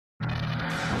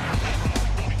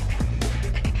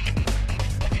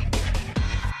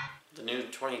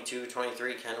22,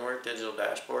 23 Kenworth digital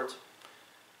dashboards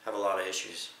have a lot of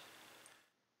issues.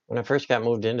 When I first got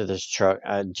moved into this truck,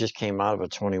 I just came out of a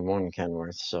 21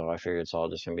 Kenworth, so I figured it's all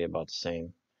just gonna be about the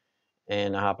same.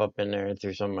 And I hop up in there,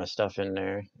 threw some of my stuff in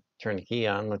there, turned the key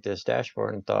on, looked at this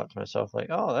dashboard, and thought to myself, like,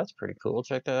 oh, that's pretty cool.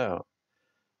 Check that out.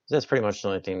 That's pretty much the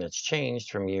only thing that's changed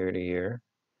from year to year.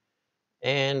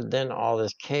 And then all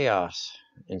this chaos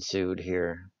ensued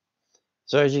here.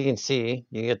 So as you can see,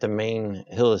 you get the main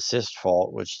hill assist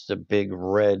fault, which is the big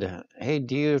red, hey,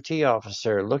 DOT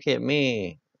officer, look at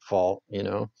me fault, you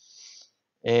know.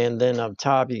 And then up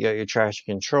top, you got your traction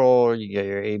control, you got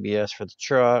your ABS for the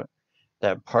truck,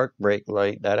 that park brake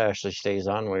light, that actually stays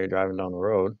on while you're driving down the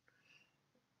road.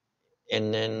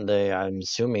 And then I'm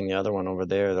assuming the other one over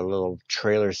there, the little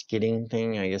trailer skidding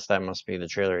thing, I guess that must be the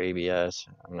trailer ABS.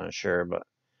 I'm not sure, but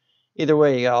either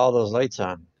way, you got all those lights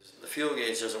on. The fuel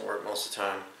gauge doesn't work most of the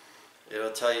time.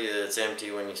 It'll tell you that it's empty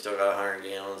when you still got 100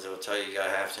 gallons. It'll tell you got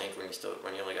a half tank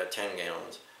when you only got 10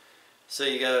 gallons. So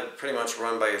you gotta pretty much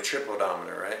run by your trip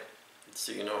odometer, right?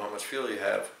 So you know how much fuel you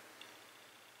have.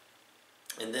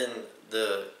 And then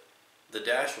the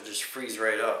dash will just freeze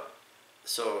right up.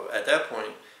 So at that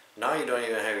point, now you don't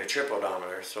even have your trip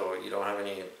odometer, so you don't have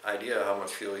any idea how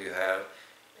much fuel you have.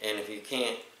 And if you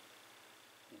can't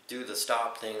do the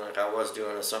stop thing like I was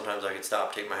doing, sometimes I could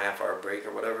stop, take my half-hour break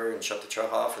or whatever, and shut the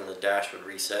truck off, and the dash would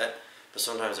reset. But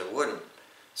sometimes it wouldn't.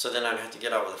 So then I'd have to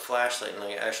get out with a flashlight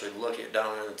and actually look it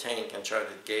down in the tank and try to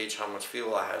gauge how much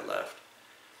fuel I had left.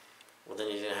 Well, then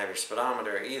you didn't have your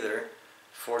speedometer either.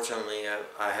 Fortunately,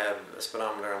 I have a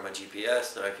speedometer on my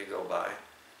GPS that I could go by.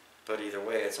 But either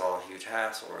way, it's all a huge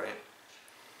hassle, right?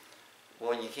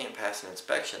 Well, you can't pass an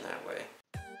inspection that way.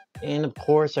 And of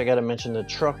course, I got to mention the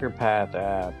Trucker Path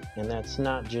app. And that's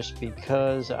not just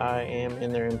because I am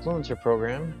in their influencer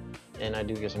program, and I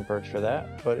do get some perks for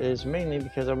that, but it's mainly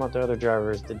because I want the other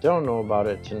drivers that don't know about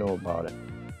it to know about it.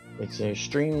 It's an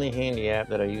extremely handy app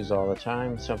that I use all the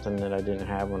time, something that I didn't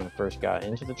have when I first got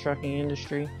into the trucking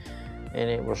industry. And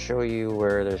it will show you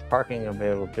where there's parking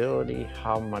availability,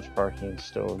 how much parking is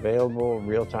still available,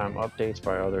 real-time updates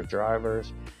by other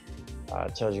drivers.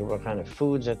 It tells you what kind of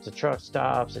food's at the truck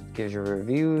stops. It gives you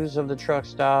reviews of the truck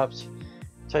stops.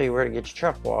 Tell you where to get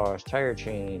your truck washed, tire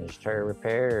changed, tire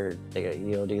repaired. They got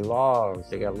ELD logs,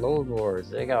 they got load boards,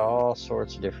 they got all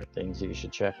sorts of different things that you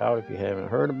should check out if you haven't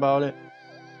heard about it.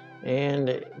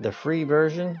 And the free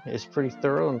version is pretty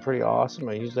thorough and pretty awesome.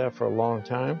 I used that for a long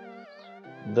time.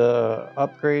 The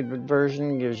upgrade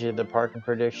version gives you the parking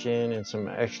prediction and some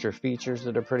extra features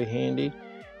that are pretty handy.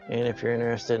 And if you're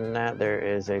interested in that, there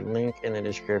is a link in the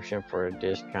description for a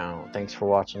discount. Thanks for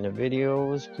watching the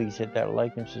videos. Please hit that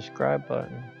like and subscribe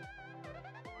button.